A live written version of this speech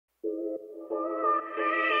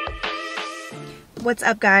What's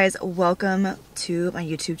up, guys? Welcome to my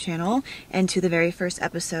YouTube channel and to the very first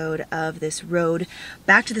episode of this road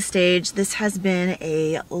back to the stage. This has been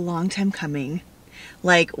a long time coming,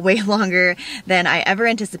 like way longer than I ever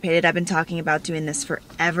anticipated. I've been talking about doing this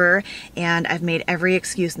forever, and I've made every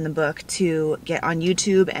excuse in the book to get on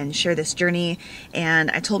YouTube and share this journey.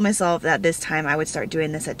 And I told myself that this time I would start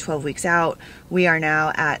doing this at 12 weeks out. We are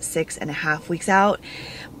now at 6.5 weeks out,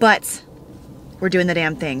 but we're doing the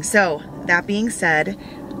damn thing. So that being said,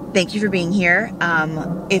 thank you for being here.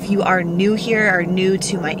 If you are new here or new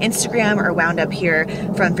to my Instagram or wound up here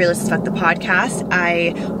from Fearless as Fuck the podcast,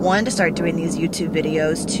 I wanted to start doing these YouTube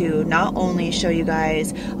videos to not only show you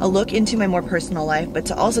guys a look into my more personal life, but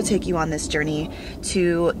to also take you on this journey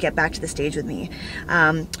to get back to the stage with me.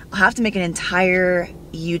 I'll have to make an entire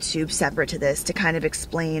YouTube separate to this to kind of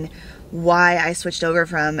explain why I switched over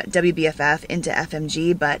from WBFF into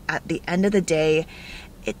FMG, but at the end of the day,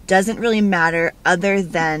 it doesn't really matter, other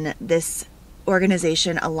than this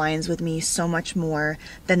organization aligns with me so much more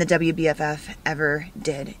than the WBFF ever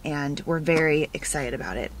did, and we're very excited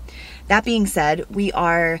about it. That being said, we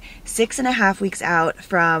are 6.5 weeks out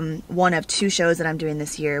from one of two shows that I'm doing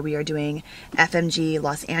this year. We are doing FMG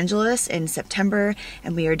Los Angeles in September,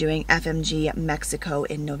 and we are doing FMG Mexico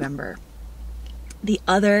in November. The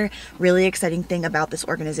other really exciting thing about this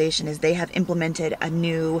organization is they have implemented a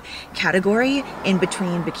new category in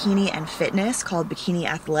between bikini and fitness called Bikini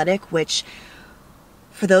Athletic, which,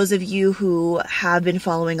 for those of you who have been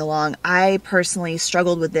following along, I personally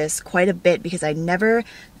struggled with this quite a bit because I never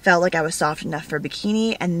felt like I was soft enough for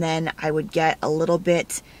bikini, and then I would get a little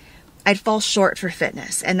bit, I'd fall short for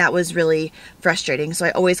fitness, and that was really frustrating. So I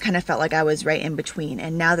always kind of felt like I was right in between.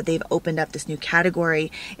 And now that they've opened up this new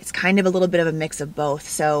category, it's kind of a little bit of a mix of both.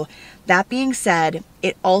 So that being said,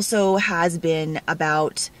 it also has been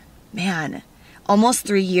about, almost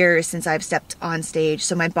 3 years since I've stepped on stage.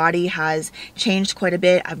 So my body has changed quite a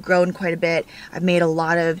bit. I've grown quite a bit. I've made a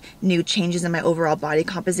lot of new changes in my overall body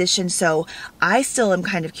composition. So I still am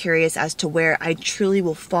kind of curious as to where I truly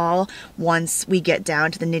will fall once we get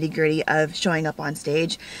down to the nitty-gritty of showing up on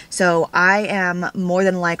stage. So I am more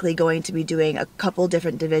than likely going to be doing a couple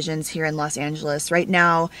different divisions here in Los Angeles. Right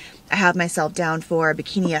now, I have myself down for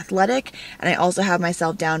Bikini Athletic, and I also have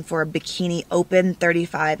myself down for Bikini Open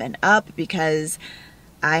 35 and up, because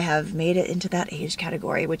I have made it into that age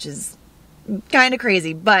category, which is kind of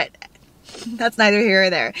crazy, but that's neither here or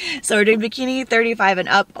there. So we're doing Bikini 35 and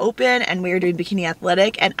up open, and we are doing Bikini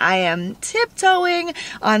Athletic, and I am tiptoeing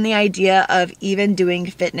on the idea of even doing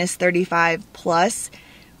Fitness 35 plus.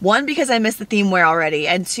 One, because I missed the theme wear already,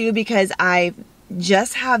 and two, because I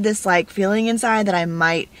just have this like feeling inside that I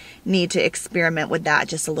might need to experiment with that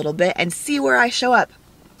just a little bit and see where I show up.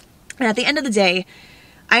 And at the end of the day,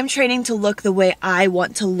 I'm training to look the way I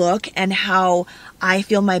want to look and how I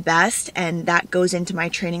feel my best, and that goes into my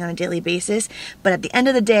training on a daily basis. But at the end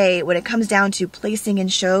of the day, when it comes down to placing in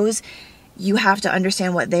shows, you have to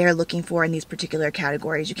understand what they are looking for in these particular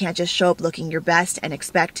categories. You can't just show up looking your best and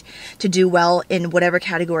expect to do well in whatever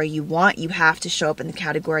category you want. You have to show up in the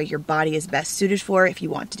category your body is best suited for if you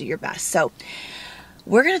want to do your best. So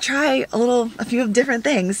we're going to try a few different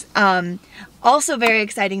things. Also very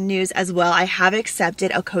exciting news as well. I have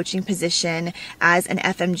accepted a coaching position as an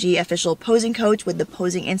FMG official posing coach with the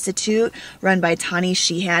Posing Institute, run by Tani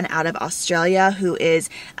Sheehan out of Australia, who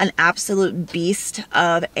is an absolute beast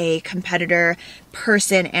of a competitor,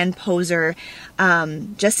 person, and poser,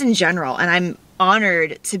 just in general. And I'm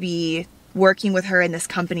honored to be working with her in this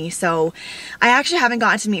company. So I actually haven't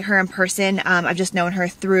gotten to meet her in person. I've just known her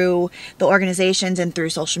through the organizations and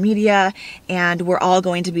through social media, and we're all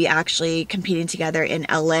going to be actually competing together in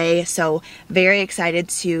LA. So very excited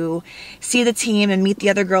to see the team and meet the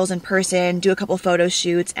other girls in person, do a couple photo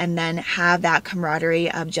shoots, and then have that camaraderie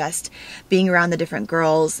of just being around the different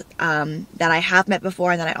girls that I have met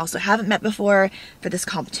before and that I also haven't met before for this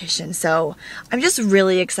competition. So I'm just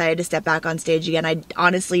really excited to step back on stage again. I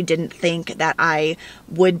honestly didn't think that I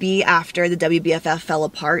would be after the WBFF fell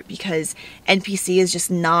apart, because NPC is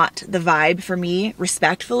just not the vibe for me,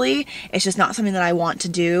 respectfully. It's just not something that I want to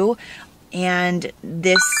do, and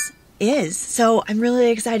this is. So I'm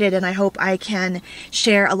really excited, and I hope I can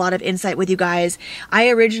share a lot of insight with you guys. I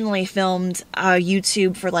originally filmed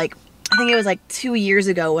YouTube for I think it was 2 years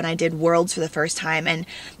ago when I did Worlds for the first time, and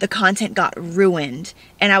the content got ruined,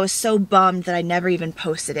 and I was so bummed that I never even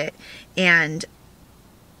posted it, and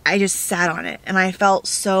I just sat on it, and I felt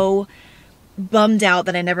so bummed out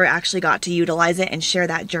that I never actually got to utilize it and share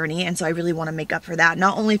that journey. And so I really want to make up for that,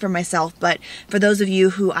 not only for myself, but for those of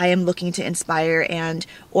you who I am looking to inspire and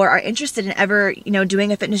or are interested in ever,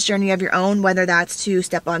 doing a fitness journey of your own, whether that's to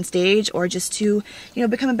step on stage or just to,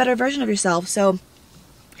 become a better version of yourself. So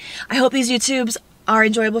I hope these YouTubes are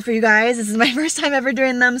enjoyable for you guys. This is my first time ever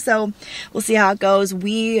doing them, so we'll see how it goes.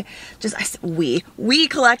 We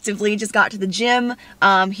collectively just got to the gym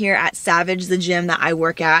here at Savage, the gym that I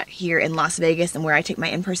work at here in Las Vegas and where I take my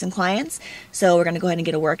in-person clients. So we're gonna go ahead and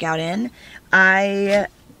get a workout in. I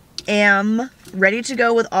am ready to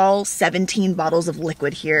go with all 17 bottles of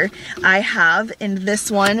liquid here. I have in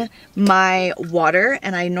this one my water,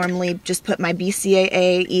 and I normally just put my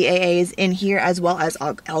BCAA, EAAs in here, as well as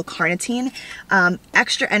L-carnitine.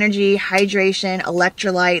 Extra energy, hydration,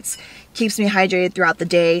 electrolytes, keeps me hydrated throughout the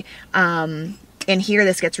day. In here,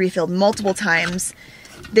 this gets refilled multiple times.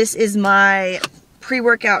 This is my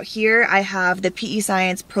pre-workout here. I have the PE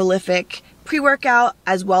Science Prolific pre-workout,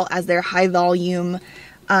 as well as their high volume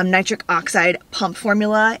nitric oxide pump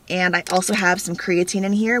formula, and I also have some creatine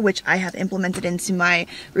in here, which I have implemented into my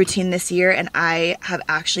routine this year, and I have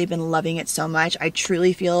actually been loving it so much. I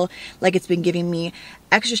truly feel like it's been giving me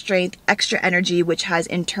extra strength, extra energy, which has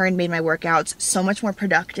in turn made my workouts so much more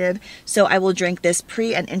productive. So I will drink this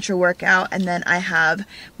pre and intra workout, and then I have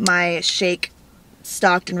my shake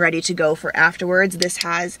stocked and ready to go for afterwards. This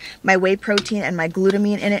has my whey protein and my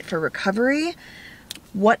glutamine in it for recovery.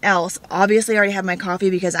 What else? Obviously I already have my coffee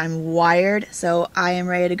because I'm wired, so I am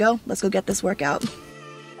ready to go. Let's go get this workout.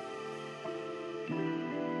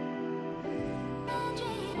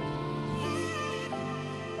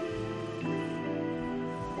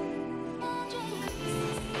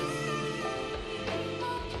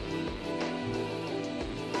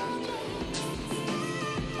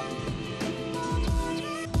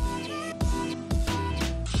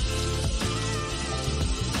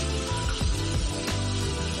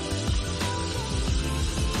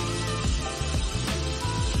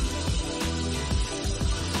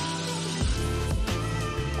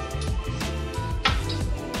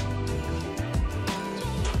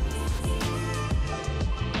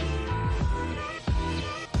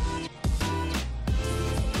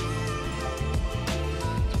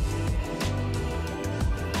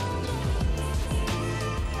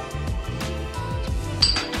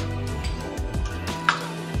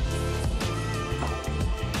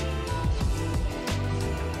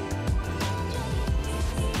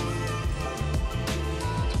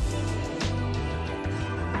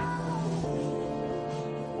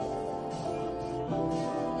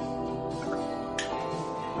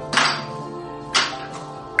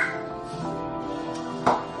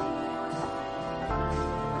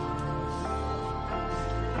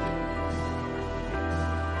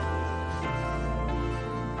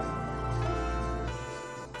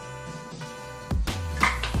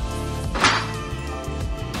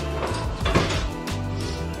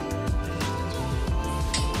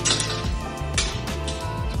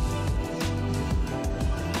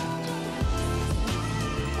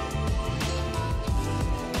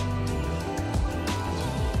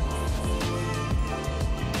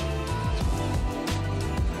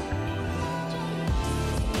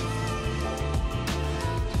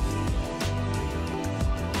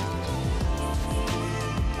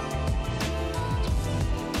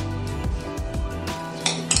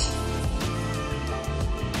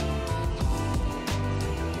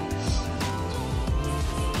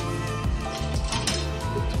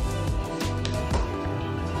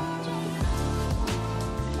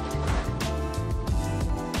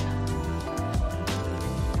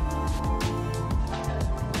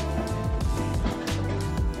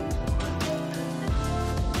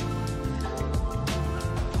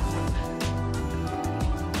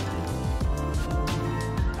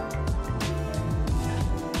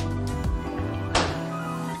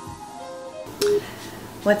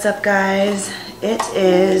 What's up, guys? It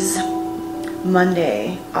is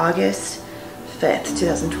Monday, August 5th,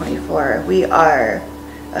 2024. We are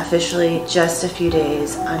officially just a few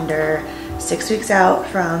days under 6 weeks out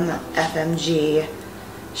from FMG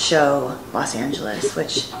show Los Angeles,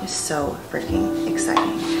 which is so freaking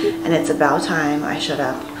exciting. And it's about time I showed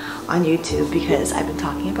up on YouTube because I've been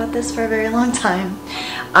talking about this for a very long time.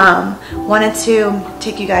 Wanted to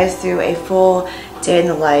take you guys through a full day in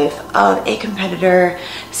the life of a competitor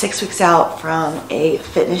 6 weeks out from a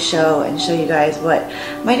fitness show and show you guys what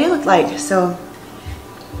my day looked like. So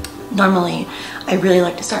normally I really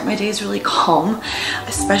like to start my days really calm,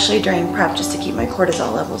 especially during prep, just to keep my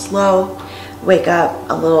cortisol levels low. Wake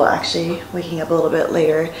up a little, actually waking up a little bit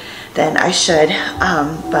later than I should.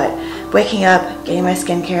 But waking up, getting my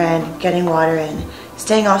skincare in, getting water in,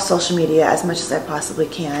 staying off social media as much as I possibly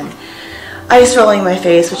can, ice rolling my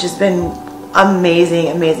face, which has been amazing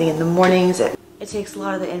in the mornings. It takes a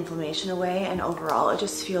lot of the inflammation away, and overall it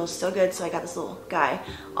just feels so good. So I got this little guy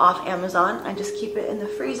off Amazon. I just keep it in the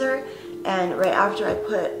freezer, and right after I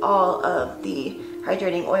put all of the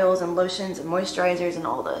hydrating oils and lotions and moisturizers and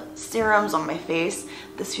all the serums on my face,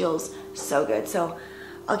 this feels so good. So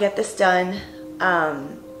I'll get this done.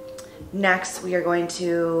 Next, we are going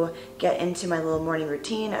to get into my little morning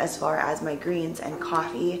routine as far as my greens and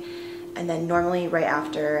coffee. And then normally right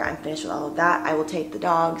after I'm finished with all of that, I will take the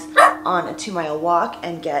dogs on a 2-mile walk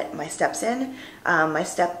and get my steps in. My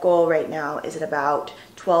step goal right now is at about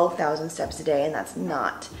 12,000 steps a day, and that's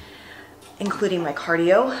not including my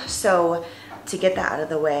cardio. So to get that out of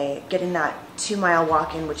the way, getting that 2-mile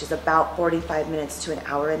walk in, which is about 45 minutes to an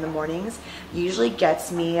hour in the mornings, usually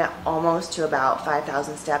gets me almost to about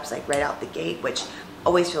 5,000 steps, like right out the gate, which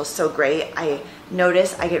always feels so great. I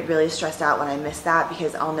notice I get really stressed out when I miss that,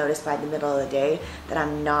 because I'll notice by the middle of the day that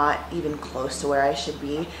I'm not even close to where I should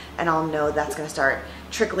be, and I'll know that's gonna start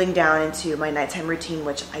trickling down into my nighttime routine,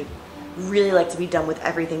 which I really like to be done with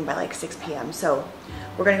everything by like 6 p.m. So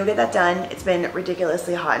we're gonna go get that done. It's been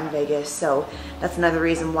ridiculously hot in Vegas, so that's another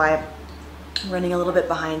reason why I'm running a little bit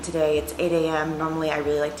behind today. It's 8 a.m. Normally I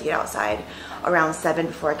really like to get outside around 7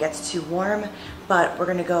 before it gets too warm, but we're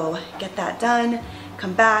gonna go get that done,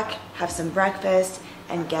 come back, have some breakfast,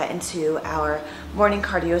 and get into our morning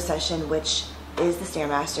cardio session, which is the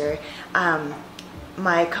Stairmaster.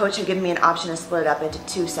 My coach had given me an option to split it up into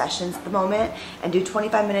 2 sessions at the moment and do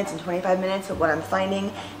 25 minutes and 25 minutes, but what I'm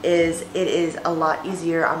finding is it is a lot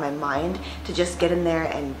easier on my mind to just get in there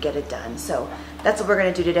and get it done. So that's what we're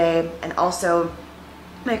gonna do today. And also,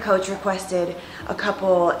 my coach requested a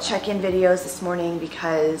couple check-in videos this morning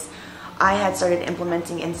because I had started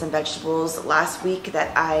implementing in some vegetables last week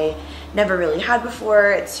that I never really had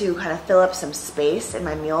before to kind of fill up some space in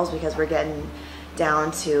my meals, because we're getting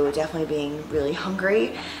down to definitely being really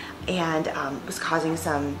hungry, and was causing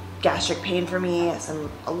some gastric pain for me,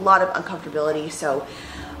 a lot of uncomfortability. So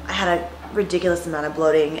I had a ridiculous amount of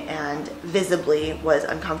bloating and visibly was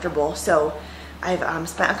uncomfortable. So I've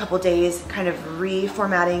spent a couple days kind of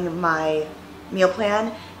reformatting my meal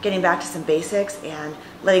plan, getting back to some basics and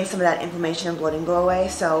letting some of that inflammation and bloating go away.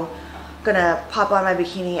 So I'm gonna pop on my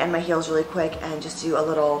bikini and my heels really quick and just do a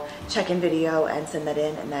little check-in video and send that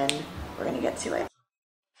in, and then we're gonna get to it.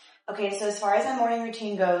 Okay, so as far as my morning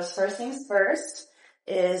routine goes, first things first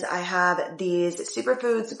is I have these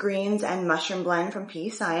superfoods, greens, and mushroom blend from PE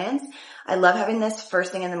Science. I love having this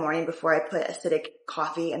first thing in the morning before I put acidic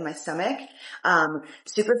coffee in my stomach.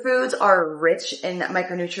 Superfoods are rich in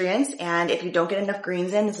micronutrients, and if you don't get enough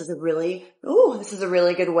greens in, this is a really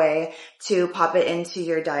good way to pop it into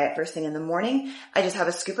your diet first thing in the morning. I just have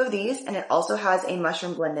a scoop of these, and it also has a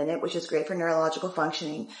mushroom blend in it, which is great for neurological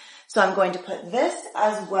functioning. So I'm going to put this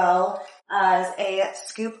as well as a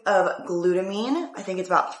scoop of glutamine. I think it's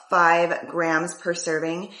about 5 grams per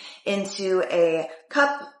serving into a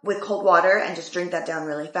cup with cold water, and just drink that down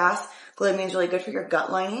really fast. Glutamine is really good for your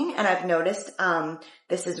gut lining, and I've noticed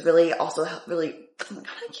this is really also really, oh my god,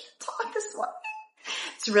 I can't talk this morning.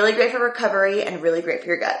 It's really great for recovery and really great for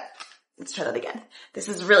your gut. Let's try that again. This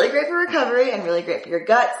is really great for recovery and really great for your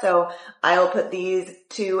gut. So I will put these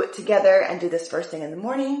 2 together and do this first thing in the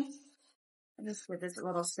morning. Just with this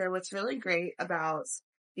little stir. What's really great about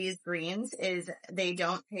these greens is they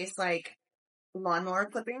don't taste like lawnmower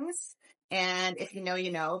clippings. And if you know,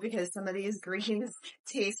 you know, because some of these greens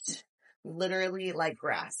taste literally like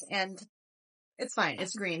grass. And it's fine,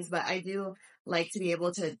 it's greens, but I do like to be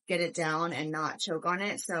able to get it down and not choke on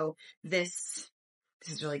it. So this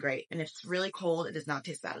is really great. And if it's really cold, it does not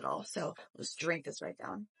taste bad at all. So we'll just drink this right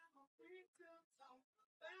down.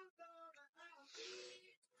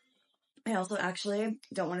 I also actually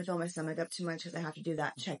don't want to fill my stomach up too much because I have to do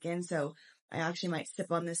that check-in. So I actually might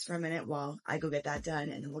sip on this for a minute while I go get that done,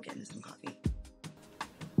 and then we'll get into some coffee.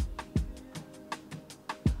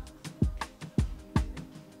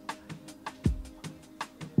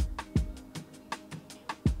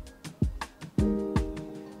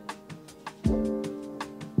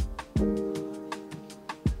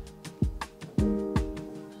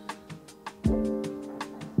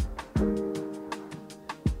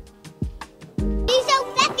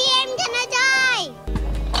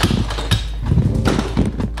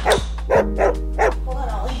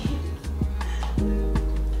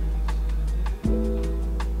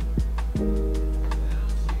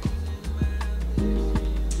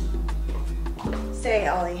 Stay,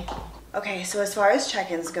 Ollie. Okay, so as far as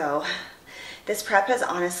check-ins go, This prep has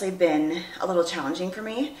honestly been a little challenging for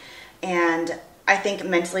me, and I think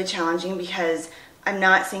mentally challenging because I'm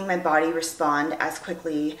not seeing my body respond as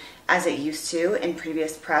quickly as it used to in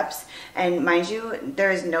previous preps. And mind you,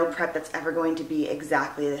 there is no prep that's ever going to be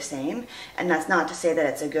exactly the same. And that's not to say that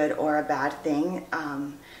it's a good or a bad thing,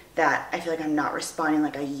 that I feel like I'm not responding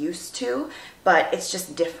like I used to, but it's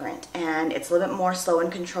just different. And it's a little bit more slow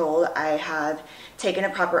and controlled. I have taken a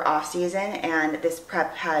proper off season, and this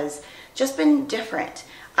prep has just been different.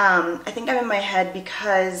 I think I'm in my head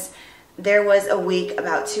because there was a week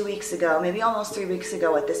about 2 weeks ago, maybe almost 3 weeks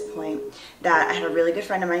ago at this point, that I had a really good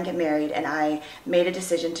friend of mine get married, and I made a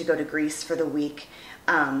decision to go to Greece for the week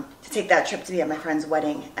to take that trip to be at my friend's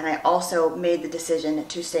wedding. And I also made the decision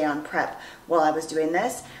to stay on prep while I was doing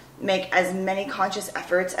this, make as many conscious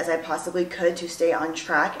efforts as I possibly could to stay on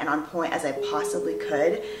track and on point as I possibly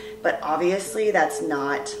could. But obviously that's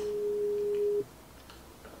not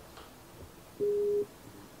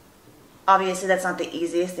the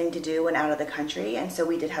easiest thing to do when out of the country, and so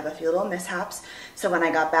we did have a few little mishaps. So when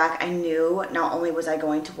I got back, I knew not only was I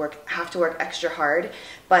going to have to work extra hard,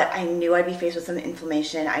 but I knew I'd be faced with some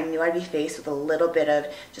inflammation. I knew I'd be faced with a little bit of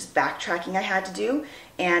just backtracking I had to do.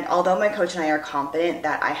 And although my coach and I are confident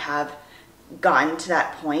that I have gotten to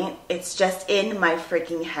that point, it's just in my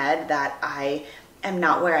freaking head that I am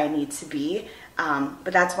not where I need to be.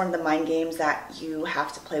 But that's one of the mind games that you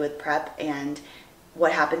have to play with prep. And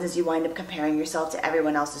what happens is you wind up comparing yourself to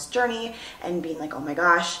everyone else's journey and being like, oh my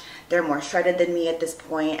gosh, they're more shredded than me at this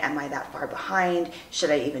point. Am I that far behind? Should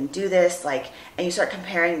I even do this? And you start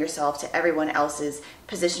comparing yourself to everyone else's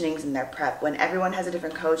positionings in their prep, when everyone has a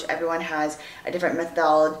different coach, everyone has a different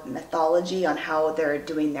methodology on how they're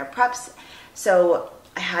doing their preps. So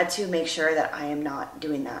I had to make sure that I am not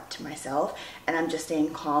doing that to myself, and I'm just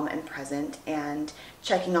staying calm and present and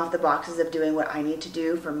checking off the boxes of doing what I need to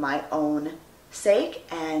do for my own sake,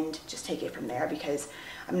 and just take it from there. Because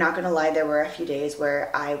I'm not gonna lie, there were a few days where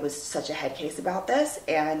I was such a head case about this,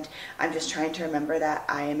 and I'm just trying to remember that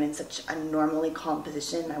I am in such a normally calm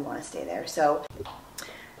position and I want to stay there. So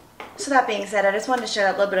that being said, I just wanted to share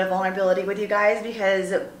a little bit of vulnerability with you guys,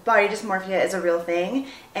 because body dysmorphia is a real thing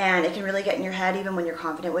and it can really get in your head even when you're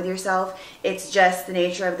confident with yourself. It's just the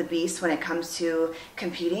nature of the beast when it comes to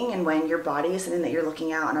competing and when your body is something that you're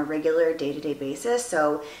looking at on a regular day-to-day basis.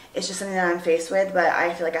 So it's just something that I'm faced with, but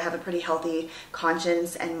I feel like I have a pretty healthy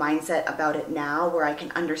conscience and mindset about it now, where I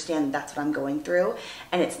can understand that's what I'm going through,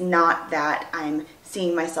 and it's not that I'm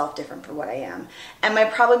seeing myself different for what I am. Am I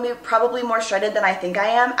probably more shredded than I think I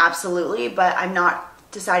am? Absolutely, but I'm not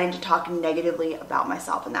deciding to talk negatively about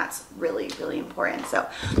myself, and that's really, really important. So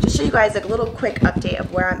just show you guys a little quick update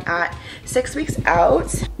of where I'm at 6 weeks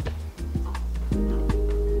out.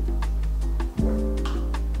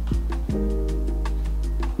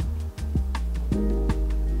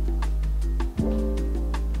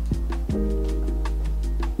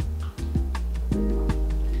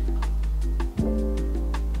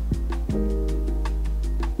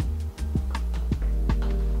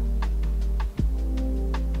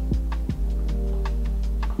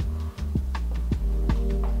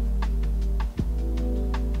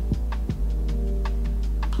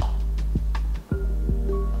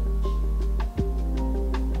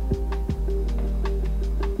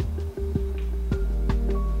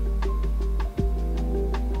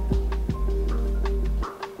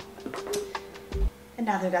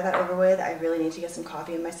 Now that I got that over with, I really need to get some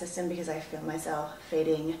coffee in my system because I feel myself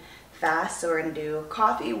fading fast. So we're gonna do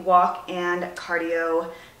coffee, walk, and cardio.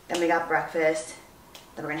 Then we got breakfast.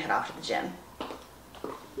 Then we're gonna head off to the gym.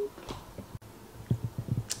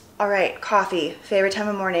 All right, coffee, favorite time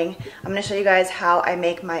of morning. I'm gonna show you guys how I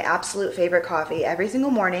make my absolute favorite coffee every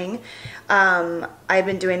single morning. I've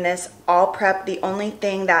been doing this all prep. The only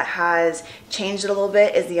thing that has changed it a little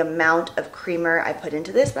bit is the amount of creamer I put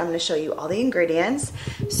into this, but I'm gonna show you all the ingredients.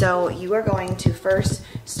 So you are going to first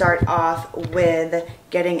start off with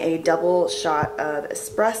getting a double shot of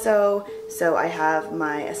espresso. So I have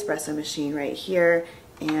my espresso machine right here,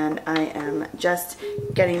 and I am just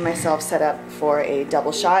getting myself set up for a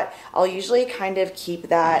double shot. I'll usually kind of keep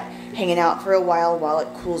that hanging out for a while it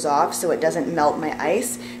cools off so it doesn't melt my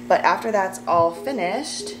ice. But after that's all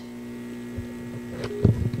finished,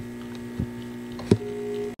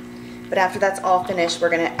 we're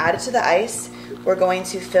gonna add it to the ice. We're going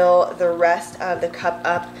to fill the rest of the cup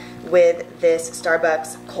up with this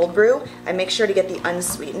Starbucks cold brew. I make sure to get the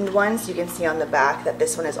unsweetened one, so you can see on the back that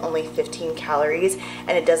this one is only 15 calories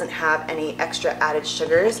and it doesn't have any extra added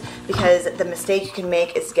sugars, because the mistake you can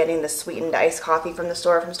make is getting the sweetened iced coffee from the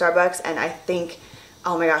store from Starbucks, and I think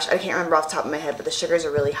Oh my gosh, I can't remember off the top of my head, but the sugars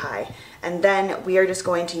are really high. And then we are just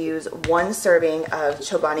going to use 1 serving of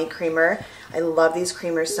Chobani creamer. I love these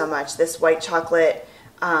creamers so much. This white chocolate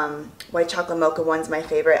mocha one's my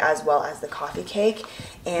favorite, as well as the coffee cake.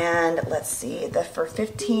 And let's see, for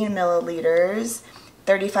 15 milliliters,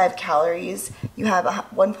 35 calories, you have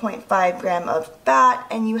 1.5 gram of fat,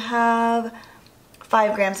 and you have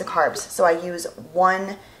 5 grams of carbs. So I use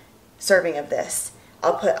 1 serving of this.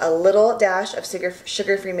 I'll put a little dash of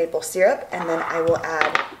sugar-free maple syrup, and then I will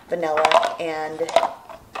add vanilla and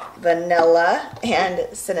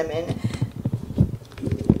cinnamon.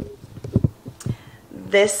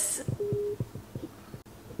 This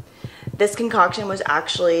concoction was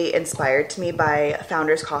actually inspired to me by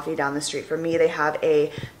Founders Coffee down the street from me. They have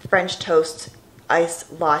a French toast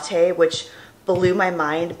iced latte, which blew my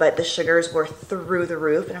mind, but the sugars were through the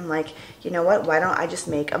roof, and I'm like, you know what, why don't I just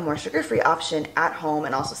make a more sugar-free option at home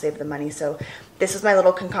and also save the money? So this is my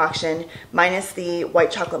little concoction, minus the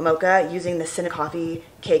white chocolate mocha, using the cinnamon coffee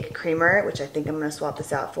cake creamer, which I think I'm going to swap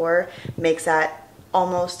this out for, makes that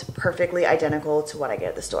almost perfectly identical to what I get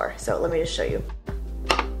at the store. So let me just show you.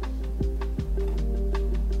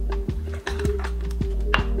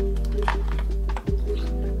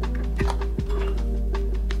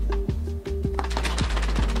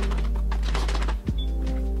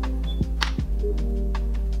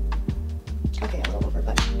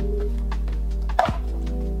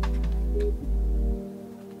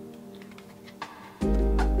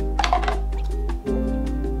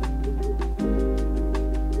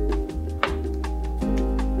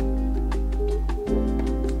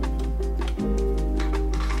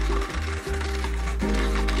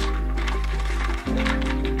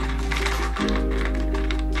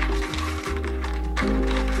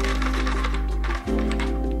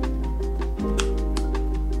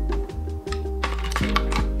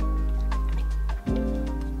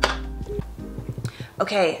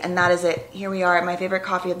 Okay, and that is it. Here we are at my favorite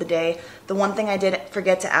coffee of the day. The one thing I did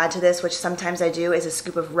forget to add to this, which sometimes I do, is a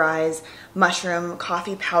scoop of Rise mushroom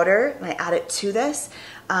coffee powder, and I add it to this.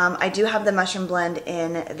 I do have the mushroom blend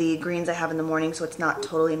in the greens I have in the morning, so it's not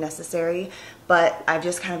totally necessary, but I've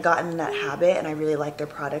just kind of gotten in that habit, and I really like their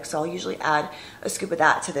products, so I'll usually add a scoop of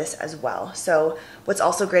that to this as well. So what's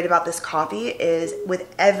also great about this coffee is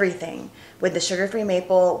with everything, with the sugar-free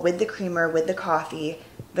maple, with the creamer, with the coffee,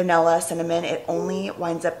 vanilla, cinnamon, it only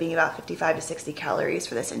winds up being about 55 to 60 calories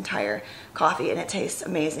for this entire coffee, and it tastes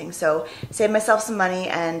amazing. So save myself some money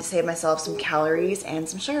and save myself some calories and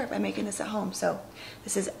some sugar by making this at home. So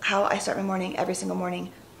this is how I start my morning every single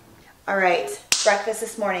morning. All right, breakfast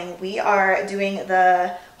this morning. We are doing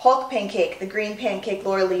the Hulk pancake, the green pancake,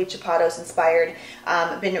 Laura Lee Chapados inspired.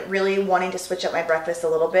 Been really wanting to switch up my breakfast a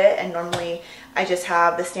little bit, and normally I just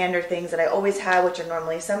have the standard things that I always have, which are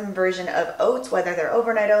normally some version of oats, whether they're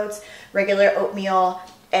overnight oats, regular oatmeal,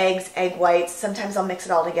 eggs, egg whites. Sometimes I'll mix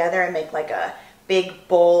it all together and make like a big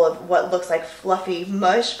bowl of what looks like fluffy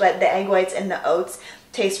mush, but the egg whites and the oats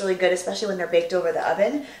taste really good, especially when they're baked over the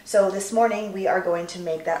oven. So this morning we are going to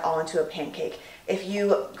make that all into a pancake. If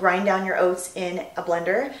you grind down your oats in a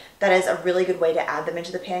blender, that is a really good way to add them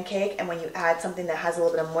into the pancake. And when you add something that has a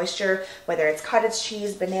little bit of moisture, whether it's cottage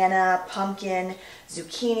cheese, banana, pumpkin,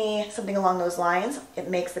 zucchini, something along those lines, it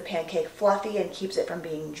makes the pancake fluffy and keeps it from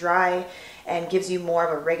being dry and gives you more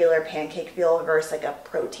of a regular pancake feel versus like a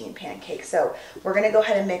protein pancake. So we're gonna go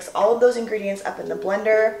ahead and mix all of those ingredients up in the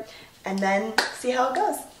blender and then see how it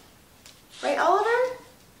goes. Right, Oliver?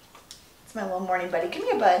 It's my little morning buddy. Come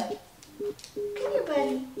here, bud. Come here,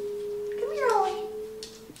 buddy. Come here, Ollie.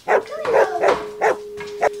 Come here, Ollie.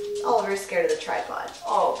 Oliver's scared of the tripod.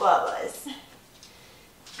 Oh, Bubba's.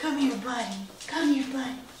 Come here, buddy. Come here,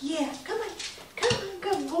 buddy. Yeah, come on. Come on,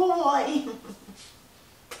 good boy.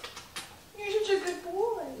 You're such a good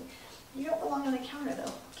boy. You don't belong on the counter, though.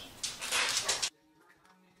 Okay.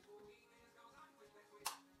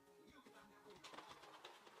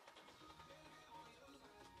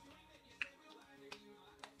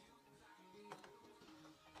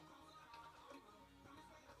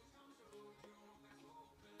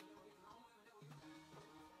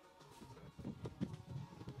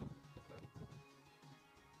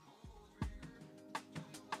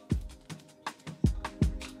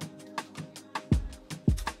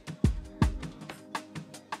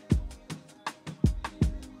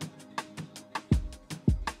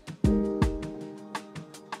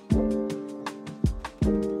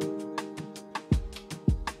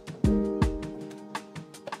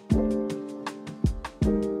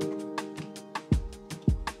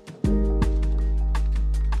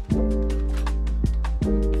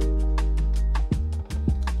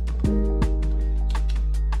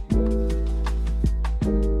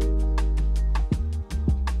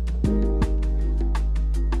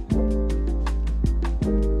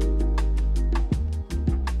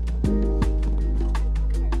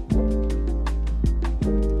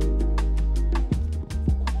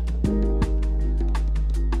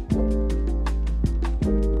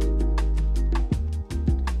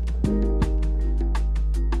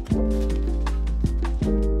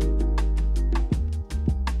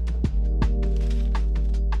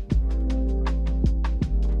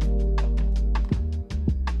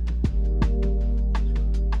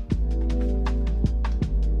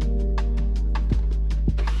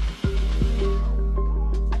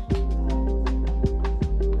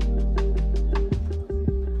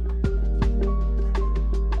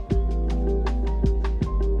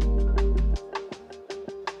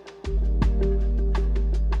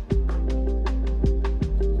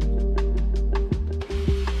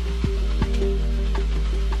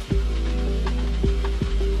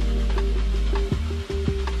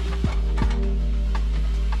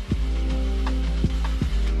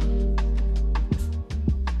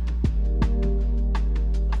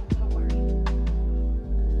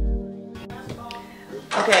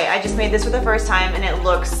 I just made this for the first time and it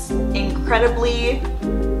looks incredibly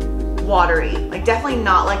watery. Like definitely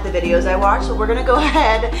not like the videos I watch, so we're gonna go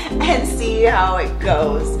ahead and see how it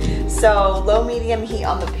goes. So low medium heat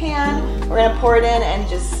on the pan. We're gonna pour it in and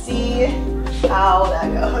just see how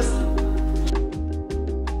that goes.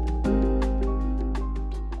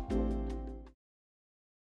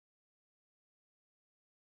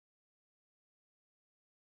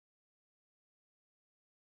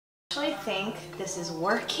 I actually think this is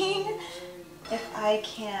working. If I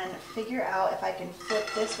can figure out if I can flip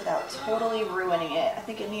this without totally ruining it. I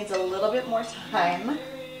think it needs a little bit more time.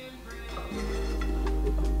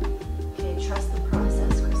 Okay, trust the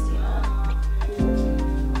process, Christina.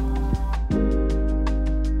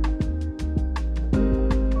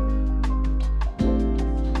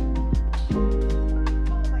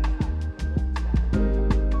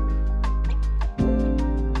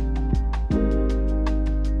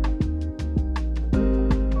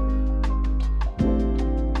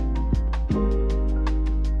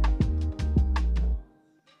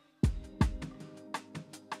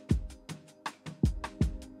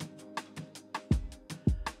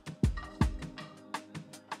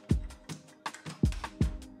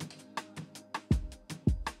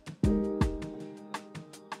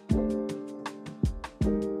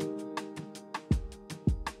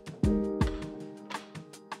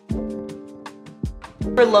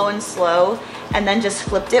 For low and slow, and then just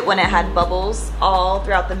flipped it when it had bubbles all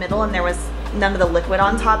throughout the middle and there was none of the liquid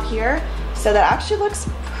on top here. So that actually looks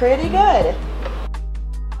pretty good.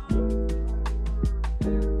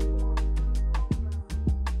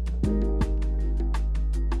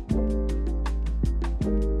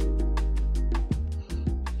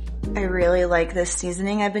 I really like this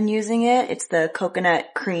seasoning. I've been using it. It's the coconut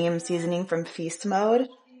cream seasoning from Feast Mode.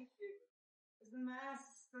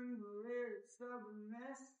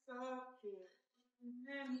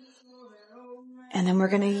 And then we're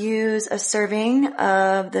going to use a serving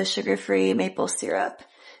of the sugar-free maple syrup.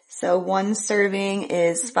 So one serving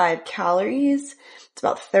is 5 calories. It's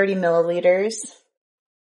about 30 milliliters.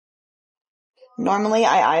 Normally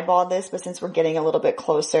I eyeball this, but since we're getting a little bit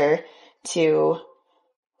closer to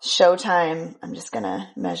showtime, I'm just going to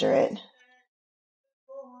measure it.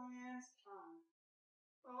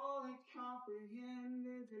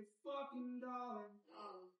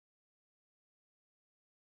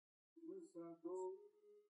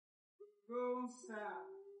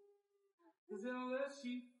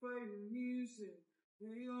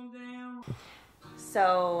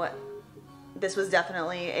 So this was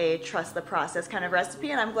definitely a trust the process kind of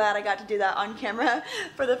recipe, and I'm glad I got to do that on camera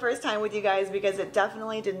for the first time with you guys because it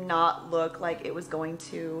definitely did not look like it was going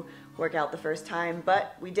to work out the first time,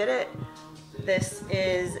 but we did it. This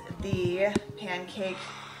is the pancake.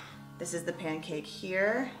 This is the pancake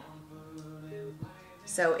here.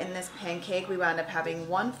 So in this pancake, we wound up having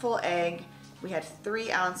 1 full egg. We had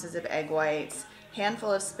 3 ounces of egg whites,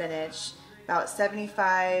 handful of spinach, about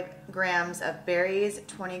 75 grams of berries,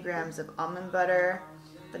 20 grams of almond butter,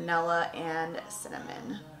 vanilla, and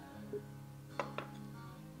cinnamon.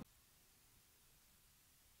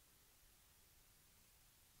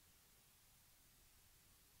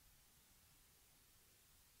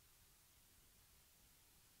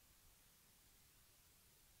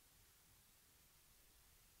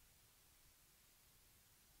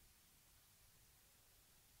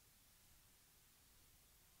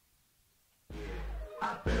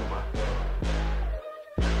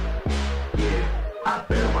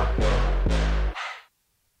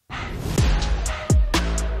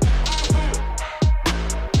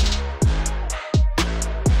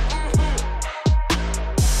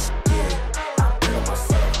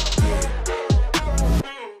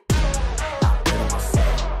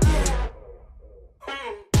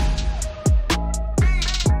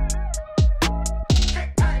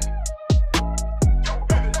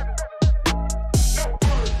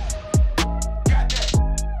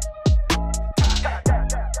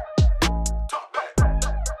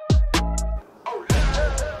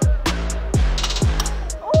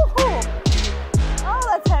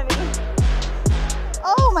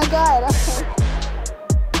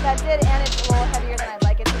 That did, and it's a little heavier than I'd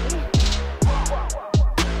like it to be.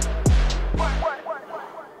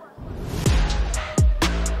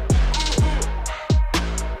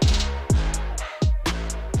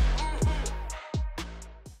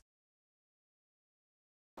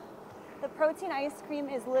 The protein ice cream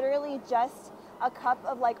is literally just a cup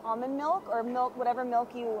of like almond milk or milk, whatever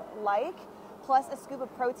milk you like, plus a scoop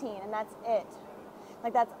of protein, and that's it.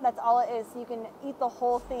 Like that's all it is. So you can eat the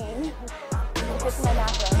whole thing. It fits my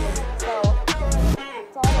macros. So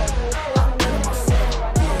it's all it is. You put it in the mix, you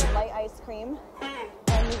run it with light ice cream,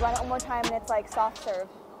 and you run it one more time and it's like soft serve.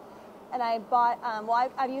 And I bought, well,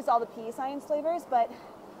 I've used all the peace science flavors, but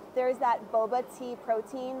there's that boba tea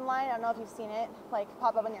protein line. I don't know if you've seen it like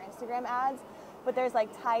pop up on your Instagram ads, but there's like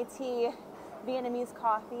Thai tea, Vietnamese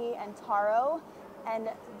coffee, and taro, and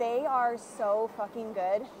they are so fucking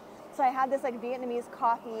good. So I had this like Vietnamese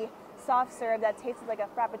coffee soft serve that tasted like a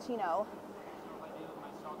frappuccino.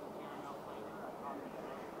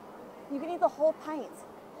 You can eat the whole pint.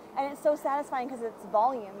 And it's so satisfying because it's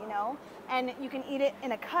volume, you know? And you can eat it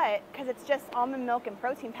in a cut because it's just almond milk and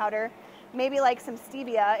protein powder. Maybe like some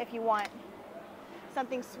stevia if you want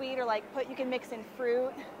something sweet, or like you can mix in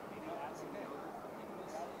fruit.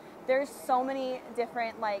 There's so many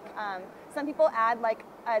different, like, some people add like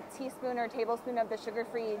a teaspoon or tablespoon of the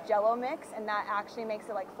sugar-free Jell-O mix, and that actually makes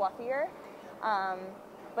it like fluffier.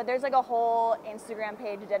 But there's like a whole Instagram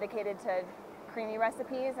page dedicated to creamy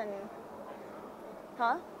recipes and,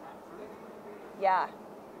 huh? Yeah.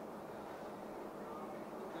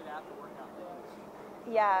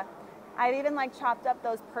 Yeah. I've even like chopped up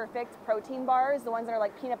those perfect protein bars, the ones that are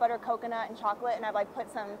like peanut butter, coconut, and chocolate, and I've like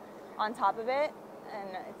put some on top of it, and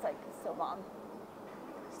it's like so bomb.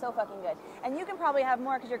 So fucking good. And you can probably have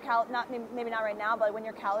more because your maybe not right now, but when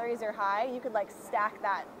your calories are high, you could like stack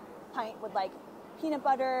that pint with like peanut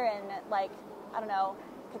butter and like, I don't know,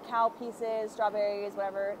 cacao pieces, strawberries,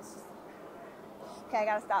 whatever. It's just... Okay, I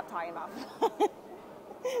gotta stop talking about it.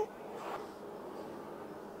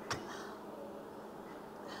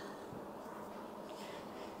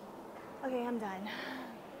 Okay, I'm done.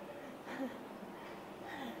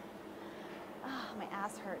 Oh, my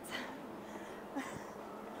ass hurts.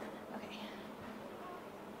 Okay.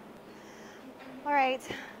 All right,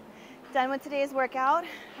 done with today's workout.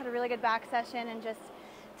 Had a really good back session and just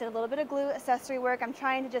did a little bit of glute accessory work. I'm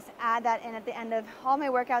trying to just add that in at the end of all my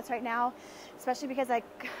workouts right now, especially because I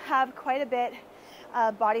have quite a bit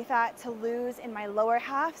of body fat to lose in my lower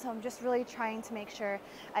half. So I'm just really trying to make sure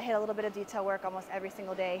I hit a little bit of detail work almost every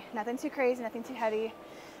single day. Nothing too crazy, nothing too heavy,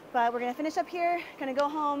 but we're gonna finish up here. Gonna go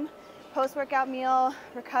home, post-workout meal,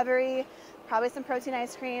 recovery, probably some protein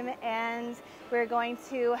ice cream, and we're going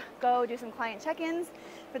to go do some client check-ins.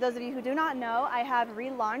 For those of you who do not know, I have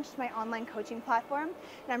relaunched my online coaching platform,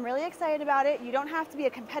 and I'm really excited about it. You don't have to be a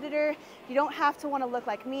competitor. You don't have to want to look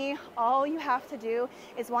like me. All you have to do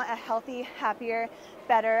is want a healthy, happier,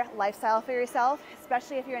 better lifestyle for yourself,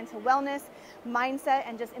 especially if you're into wellness, mindset,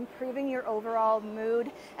 and just improving your overall mood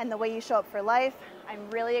and the way you show up for life. I'm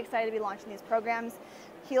really excited to be launching these programs.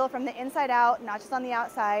 Heal from the inside out, not just on the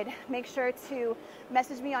outside. Make sure to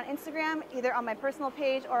message me on Instagram, either on my personal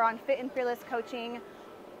page or on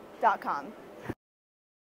fitandfearlesscoaching.com.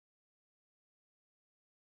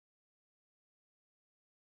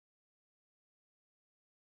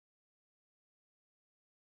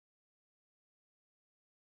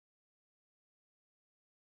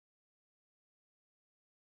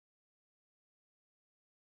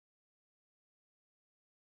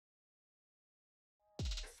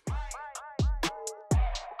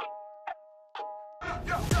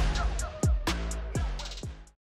 Yeah.